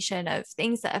meditation, of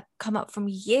things that have come up from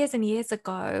years and years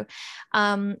ago,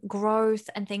 growth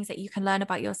and things that you can learn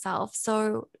about yourself.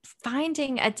 So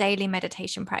finding a daily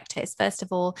meditation practice, first of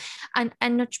all, and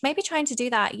maybe trying to do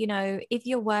that, if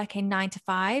you're working 9 to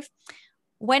 5,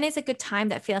 when is a good time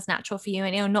that feels natural for you,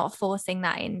 and you're not forcing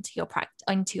that into your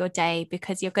into your day,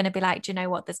 because you're going to be like, do you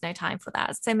know what, there's no time for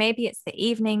that. So maybe it's the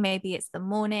evening, maybe it's the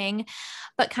morning,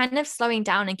 but kind of slowing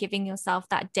down and giving yourself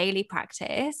that daily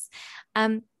practice.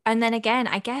 And then again,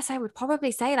 I guess I would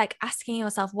probably say like asking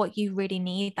yourself what you really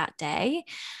need that day.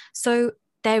 So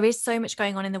there is so much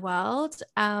going on in the world.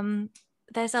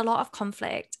 There's a lot of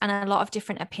conflict and a lot of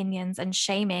different opinions and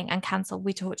shaming and cancel.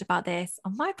 We talked about this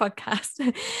on my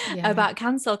podcast about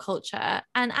cancel culture.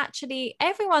 And actually,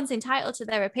 everyone's entitled to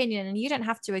their opinion, and you don't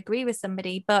have to agree with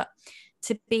somebody, but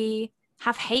to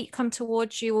have hate come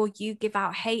towards you, or you give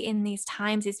out hate in these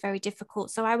times, is very difficult.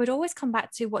 So I would always come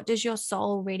back to, what does your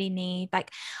soul really need?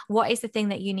 Like, what is the thing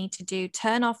that you need to do?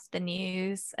 Turn off the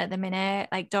news at the minute.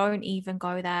 Like, don't even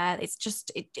go there. It's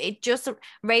just, it just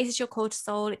raises your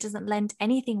cortisol. It doesn't lend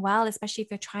anything well, especially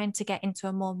if you're trying to get into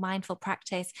a more mindful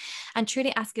practice. And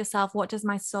truly ask yourself, what does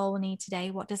my soul need today?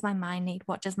 What does my mind need?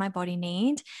 What does my body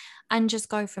need? And just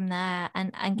go from there,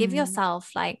 and give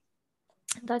yourself like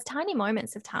those tiny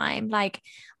moments of time. Like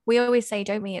we always say,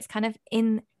 don't we, it's kind of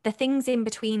in the things in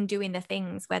between doing the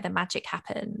things where the magic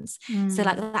happens. So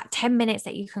like that 10 minutes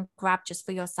that you can grab just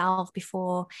for yourself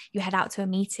before you head out to a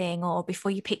meeting, or before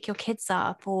you pick your kids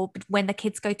up, or when the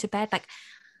kids go to bed, like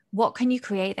what can you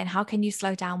create then? How can you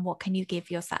slow down? What can you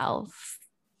give yourself?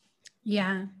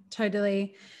 Yeah,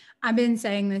 totally. I've been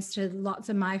saying this to lots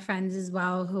of my friends as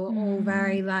well, who are all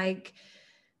very like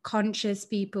conscious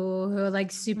people, who are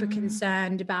like super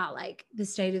concerned about like the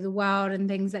state of the world and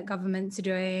things that governments are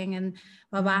doing and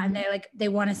blah blah. And they're like, they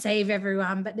want to save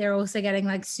everyone, but they're also getting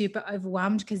like super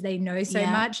overwhelmed because they know so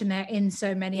much, and they're in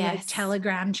so many like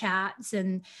Telegram chats,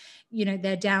 and you know,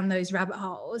 they're down those rabbit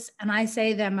holes. And I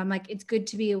say to them, I'm like, it's good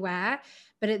to be aware,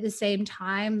 but at the same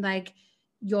time, like,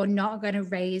 you're not going to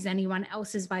raise anyone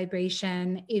else's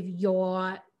vibration if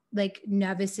your like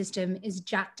nervous system is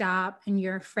jacked up and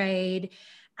you're afraid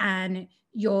and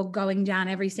you're going down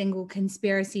every single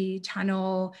conspiracy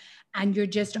tunnel and you're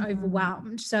just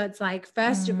overwhelmed. So it's like,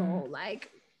 first of all, like,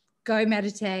 go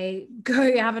meditate,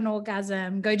 go have an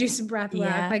orgasm, go do some breath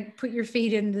work, like put your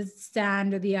feet in the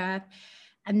sand or the earth,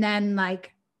 and then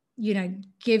like, you know,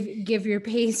 give your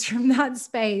peace from that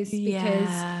space, because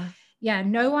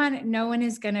no one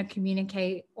is going to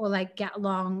communicate or like get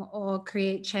along or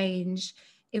create change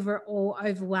if we're all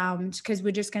overwhelmed, because we're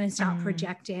just going to start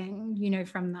projecting, you know,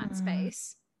 from that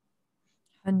space.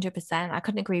 100%. I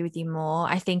couldn't agree with you more.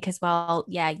 I think as well,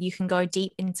 you can go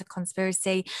deep into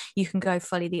conspiracy, you can go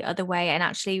fully the other way. And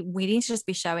actually, we need to just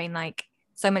be showing like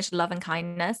so much love and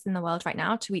kindness in the world right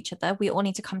now to each other. We all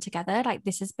need to come together. Like,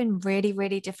 this has been really,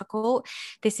 really difficult.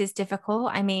 This is difficult.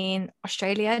 I mean,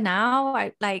 Australia now,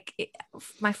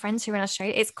 my friends who are in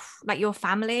Australia, it's like your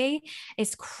family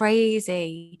is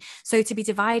crazy. So to be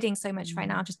dividing so much right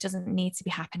now just doesn't need to be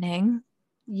happening.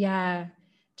 Yeah,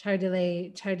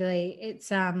 totally.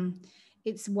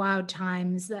 It's wild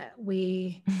times that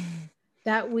we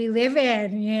live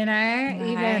in, you know,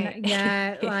 right.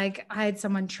 Even, like I had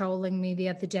someone trolling me the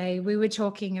other day. We were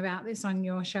talking about this on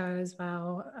your show as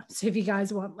well. So if you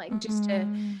guys want like just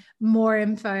more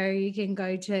info, you can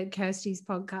go to Kirsty's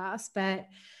podcast. But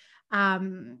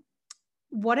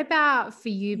what about for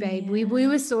you, babe? We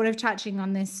were sort of touching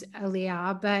on this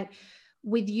earlier, but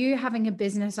with you having a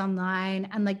business online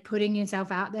and like putting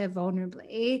yourself out there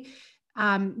vulnerably,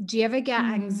 do you ever get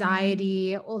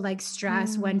anxiety or like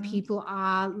stress when people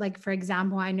are like, for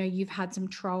example, I know you've had some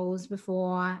trolls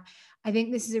before. I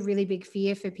think this is a really big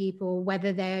fear for people,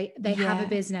 whether they have a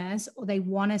business or they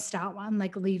want to start one,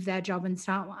 like leave their job and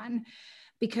start one,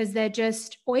 because they're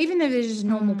just, or even though they're just a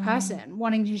normal person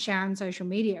wanting to share on social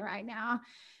media right now,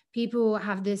 people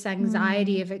have this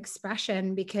anxiety of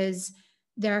expression because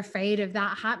they're afraid of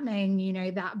that happening, you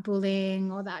know, that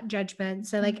bullying or that judgment.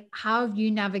 So like, how have you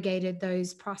navigated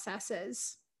those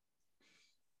processes?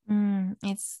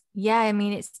 It's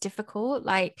difficult.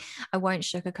 Like, I won't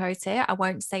sugarcoat it. I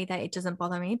won't say that it doesn't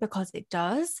bother me, because it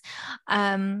does.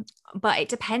 But it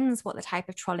depends what the type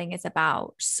of trolling is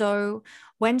about. So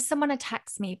when someone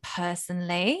attacks me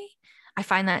personally, I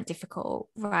find that difficult,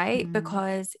 right?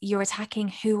 Because you're attacking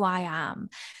who I am.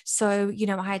 So, you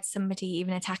know, I had somebody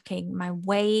even attacking my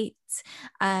weight.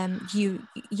 But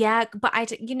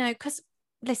because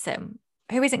listen,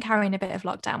 who isn't carrying a bit of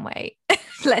lockdown weight?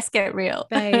 Let's get real.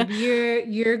 Babe,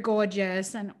 you're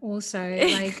gorgeous. And also,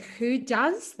 like, who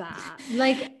does that?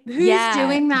 Like, who's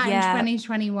doing that in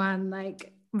 2021?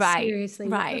 Like, seriously,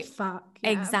 what the fuck?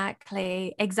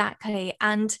 Exactly.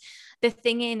 And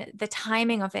the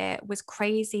timing of it was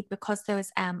crazy, because there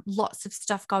was lots of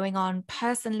stuff going on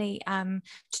personally to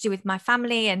do with my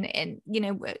family, and you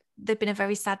know, there'd been a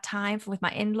very sad time with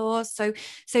my in-laws. So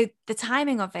the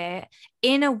timing of it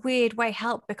in a weird way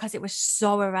helped, because it was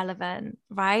so irrelevant,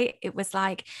 right? It was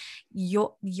like,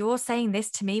 you're saying this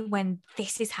to me when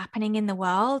this is happening in the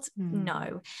world.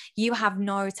 No, you have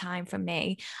no time from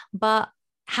me. But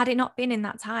had it not been in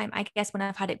that time, I guess when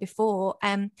I've had it before,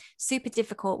 super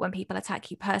difficult when people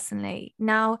attack you personally.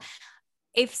 Now,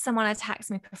 if someone attacks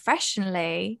me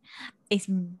professionally, it's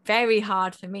very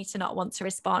hard for me to not want to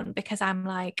respond, because I'm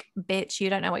like, bitch, you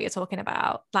don't know what you're talking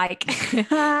about. Like, you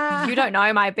don't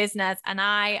know my business. And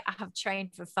I have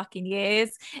trained for fucking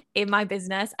years in my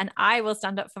business, and I will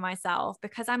stand up for myself,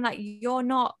 because I'm like, you're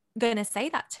not going to say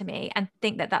that to me and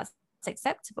think that that's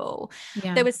acceptable.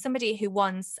 Yeah. There was somebody who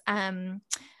once,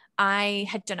 I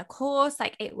had done a course,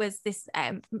 like it was this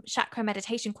chakra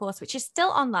meditation course, which is still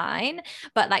online,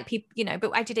 but like people, you know,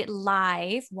 but I did it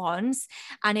live once,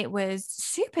 and it was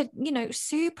super, you know,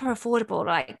 super affordable,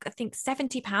 like I think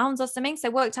 £70 or something. So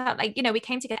it worked out like, you know, we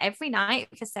came together every night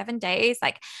for 7 days,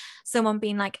 like someone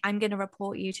being like, I'm going to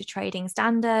report you to trading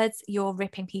standards, you're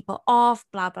ripping people off,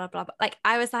 blah, blah, blah, blah. Like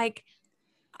I was like,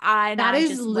 that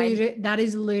is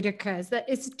ludicrous. That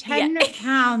it's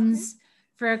 £10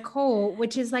 for a call,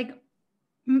 which is like,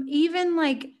 even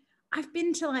like, I've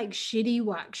been to like shitty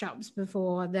workshops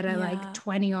before that are like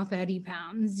 20 or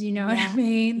 £30. You know what I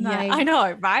mean? Yeah, like, I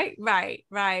know. Right.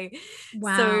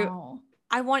 Wow. So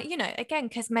I want, you know, again,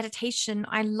 because meditation,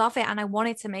 I love it, and I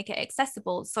wanted to make it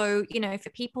accessible. So, you know,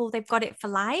 for people, they've got it for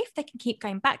life. They can keep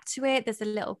going back to it. There's a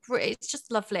little, it's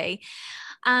just lovely.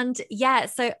 And yeah,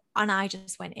 so, and I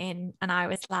just went in and I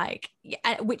was like,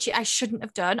 yeah, which I shouldn't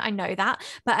have done. I know that.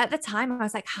 But at the time I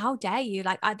was like, how dare you?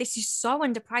 Like, this is so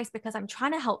underpriced, because I'm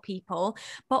trying to help people,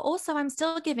 but also I'm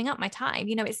still giving up my time.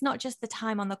 You know, it's not just the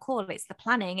time on the call, it's the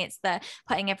planning, it's the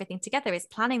putting everything together, it's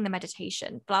planning the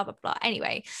meditation, blah, blah, blah.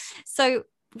 Anyway, so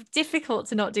difficult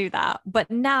to not do that. But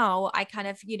now I kind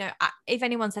of, you know, if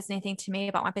anyone says anything to me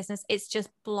about my business, it's just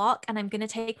block. And I'm going to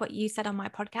take what you said on my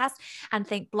podcast and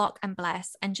think block and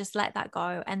bless, and just let that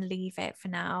go and leave it for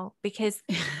now, because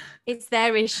it's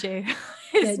their issue.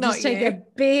 It's not just take a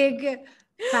big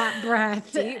fat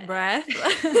breath, deep breath,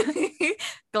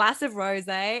 glass of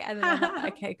rosé, and then I'm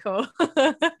like, okay, cool.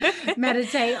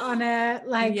 Meditate on it,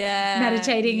 like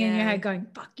meditating in your head, going,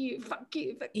 fuck you.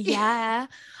 Yeah,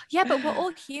 but we're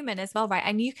all human as well, right?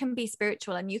 And you can be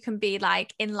spiritual, and you can be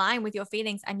like in line with your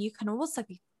feelings, and you can also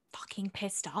be fucking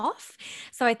pissed off.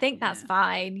 So I think that's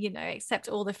fine, you know, accept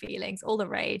all the feelings, all the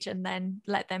rage, and then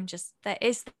let them just, that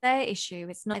is their issue,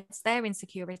 it's not, it's their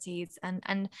insecurities.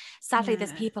 And sadly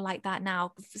there's people like that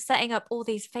now, setting up all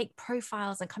these fake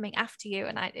profiles and coming after you,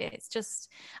 and I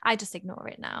just ignore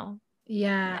it now.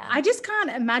 I just can't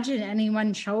imagine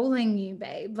anyone trolling you,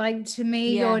 babe. Like, to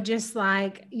me, you're just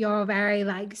like, you're very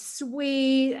like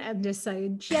sweet and just so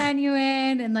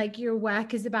genuine, and like your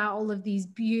work is about all of these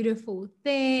beautiful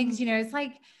things. You know, it's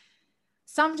like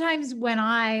sometimes when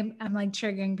I'm like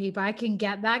triggering people, I can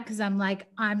get that, because I'm like,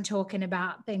 I'm talking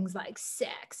about things like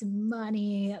sex and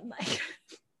money and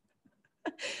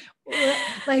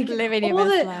like living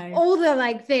all the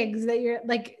like things that you're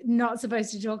like not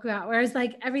supposed to talk about, whereas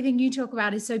like everything you talk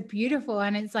about is so beautiful,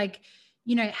 and it's like,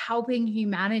 you know, helping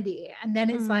humanity. And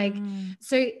then it's like,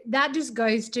 so that just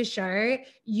goes to show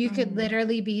you could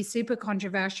literally be super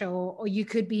controversial, or you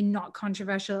could be not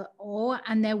controversial at all,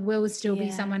 and there will still be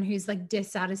someone who's like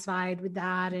dissatisfied with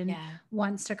that and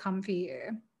wants to come for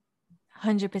you.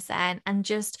 100%. And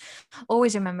just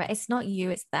always remember, it's not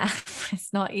you, it's them.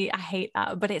 It's not you. I hate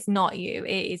that, but it's not you,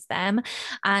 it is them.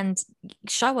 And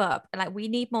show up. Like, we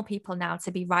need more people now to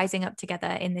be rising up together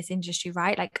in this industry,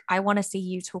 right? Like, I want to see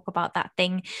you talk about that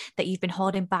thing that you've been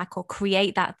holding back, or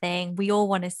create that thing. We all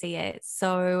want to see it.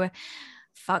 So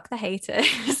fuck the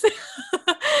haters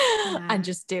and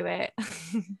just do it.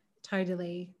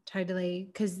 Totally.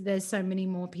 Because there's so many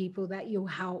more people that you'll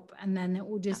help, and then it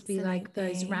will just be like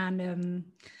those random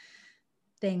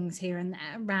things here and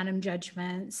there, random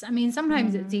judgments. I mean,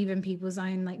 sometimes it's even people's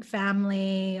own like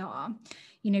family, or,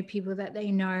 you know, people that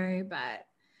they know, but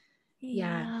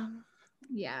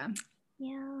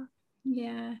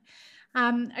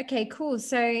okay, cool.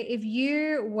 So if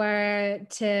you were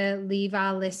to leave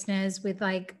our listeners with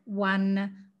like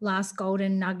one last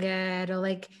golden nugget, or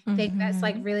like thing that's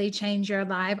like really changed your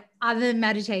life other than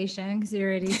meditation, because you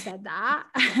already said that,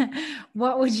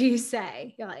 what would you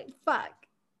say? You're like, fuck.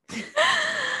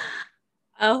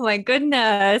 Oh my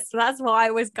goodness, that's what I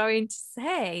was going to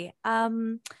say.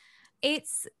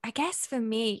 It's, I guess for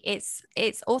me, it's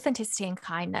authenticity and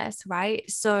kindness, right?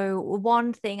 So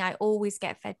one thing I always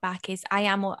get fed back is I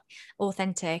am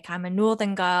authentic. I'm a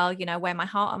northern girl, you know, wear my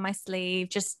heart on my sleeve,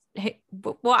 just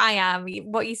what I am.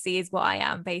 What you see is what I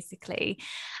am, basically.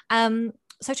 So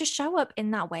to show up in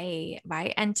that way,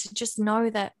 right? And to just know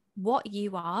that what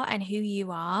you are and who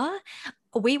you are,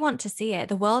 we want to see it.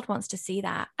 The world wants to see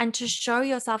that, and to show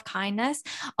yourself kindness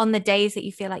on the days that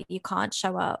you feel like you can't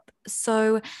show up.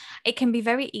 So it can be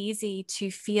very easy to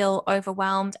feel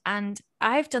overwhelmed. And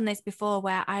I've done this before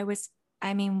where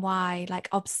why? Like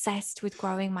obsessed with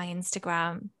growing my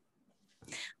Instagram.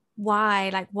 Why?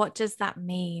 Like, what does that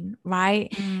mean?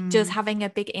 Right? Does having a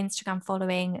big Instagram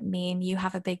following mean you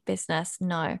have a big business?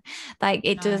 No, like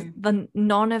it does.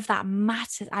 None of that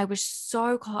matters. I was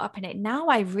so caught up in it. Now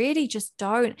I really just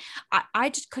don't. I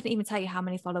just couldn't even tell you how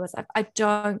many followers I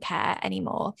don't care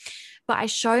anymore. But I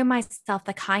show myself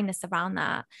the kindness around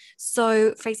that.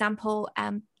 So, for example,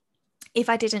 if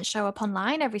I didn't show up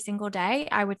online every single day,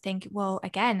 I would think, well,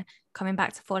 again, coming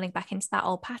back to falling back into that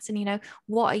old pattern,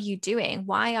 what are you doing?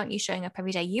 Why aren't you showing up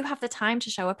every day? You have the time to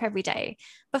show up every day.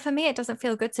 But for me, it doesn't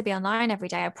feel good to be online every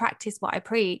day. I practice what I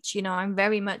preach. I'm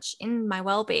very much in my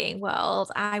well-being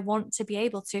world. I want to be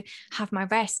able to have my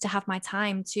rest, to have my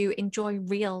time, to enjoy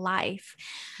real life.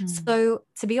 So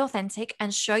to be authentic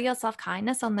and show yourself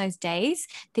kindness on those days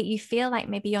that you feel like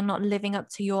maybe you're not living up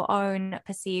to your own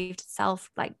perceived self,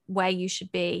 like where you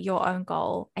should be, your own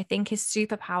goal, I think is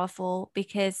super powerful,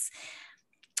 because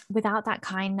without that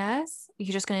kindness,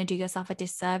 you're just going to do yourself a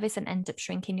disservice and end up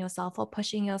shrinking yourself or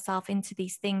pushing yourself into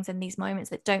these things and these moments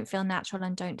that don't feel natural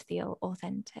and don't feel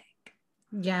authentic.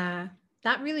 Yeah,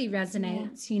 that really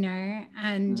resonates,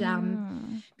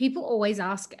 and people always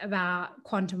ask about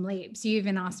quantum leaps. You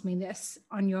even asked me this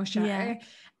on your show.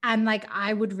 And like,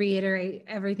 I would reiterate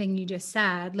everything you just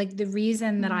said. Like, the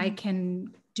reason that I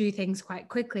can do things quite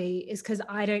quickly is because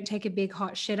I don't take a big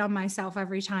hot shit on myself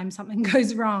every time something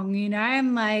goes wrong,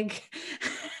 I'm like,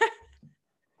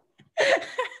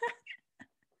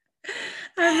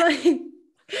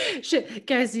 shit,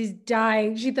 Kirsty's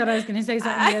dying. She thought I was going to say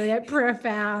something really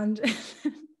profound.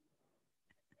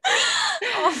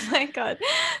 Oh my God.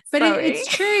 But it's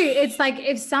true. It's like,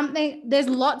 there's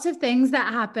lots of things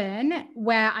that happen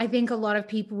where I think a lot of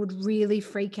people would really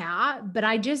freak out. But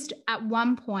at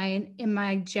one point in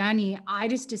my journey, I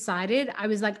just decided, I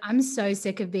was like, I'm so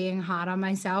sick of being hard on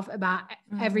myself about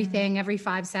everything every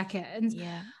 5 seconds.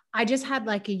 Yeah. I just had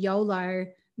like a YOLO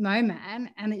moment,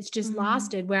 and it's just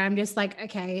lasted, where I'm just like,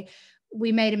 okay,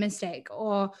 we made a mistake,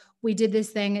 or we did this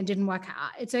thing, it didn't work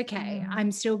out. It's okay.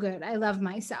 I'm still good. I love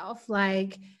myself.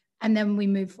 Like, and then we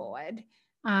move forward.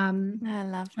 I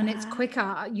love that. And it's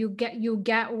quicker. You'll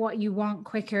get what you want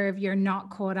quicker if you're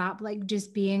not caught up, like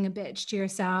just being a bitch to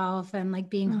yourself and like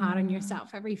being hard on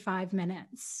yourself every 5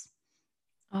 minutes.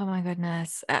 Oh my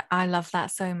goodness. I love that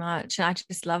so much. And I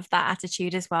just love that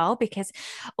attitude as well, because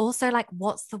also, like,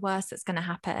 what's the worst that's going to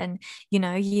happen?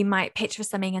 You might pitch for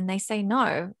something and they say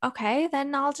no. Okay,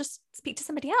 then I'll just speak to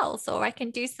somebody else, or I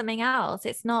can do something else.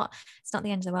 It's not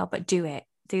the end of the world, but do it.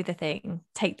 Do the thing.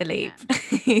 Take the leap.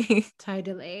 Yeah,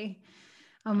 totally.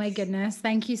 Oh my goodness.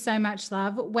 Thank you so much,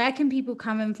 love. Where can people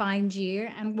come and find you,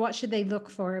 and what should they look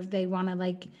for if they want to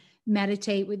like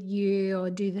meditate with you or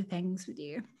do the things with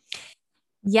you?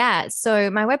 Yeah, so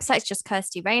my website's just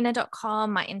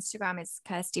kirstyraynor.com. My Instagram is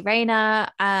kirstyraynor.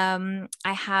 I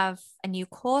have a new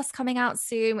course coming out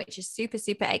soon, which is super,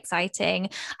 super exciting.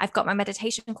 I've got my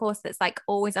meditation course that's like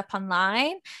always up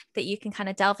online that you can kind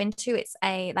of delve into. It's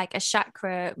a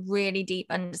chakra, really deep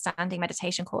understanding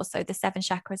meditation course. So the 7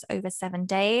 chakras over 7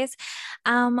 days.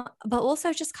 But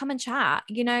also just come and chat.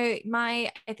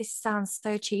 This sounds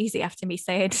so cheesy after me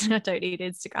saying I don't need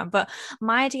Instagram, but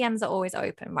my DMs are always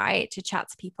open, right, to chat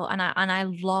to people. And I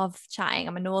love chatting.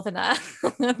 I'm a northerner,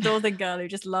 a northern girl who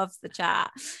just loves the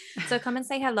chat. So come and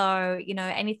say hello.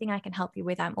 Anything I can help you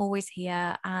with, I'm always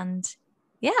here. And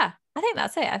yeah, I think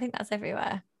that's it. I think that's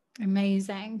everywhere.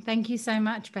 Amazing. Thank you so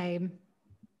much, babe.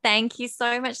 Thank you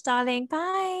so much, darling.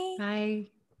 Bye. Bye.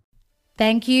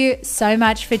 Thank you so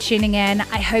much for tuning in.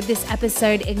 I hope this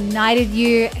episode ignited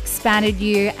you, expanded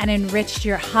you, and enriched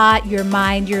your heart, your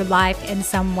mind, your life in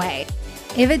some way.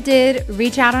 If it did,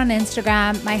 reach out on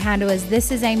Instagram. My handle is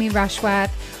This Is Amy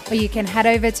Rushworth, or you can head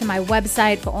over to my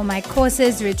website for all my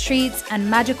courses, retreats,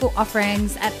 and magical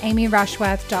offerings at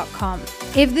amyrushworth.com.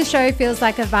 If the show feels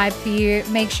like a vibe for you,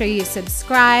 make sure you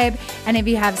subscribe. And if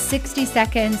you have 60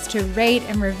 seconds to rate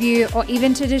and review, or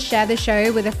even to just share the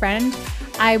show with a friend,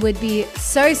 I would be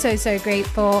so, so, so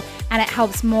grateful. And it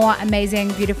helps more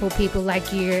amazing, beautiful people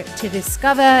like you to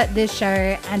discover this show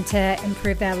and to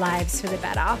improve their lives for the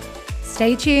better.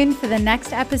 Stay tuned for the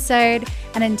next episode.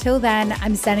 And until then,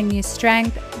 I'm sending you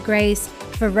strength, grace,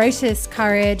 ferocious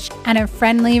courage, and a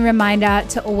friendly reminder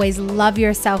to always love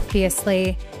yourself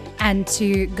fiercely and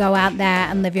to go out there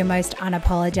and live your most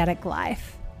unapologetic life.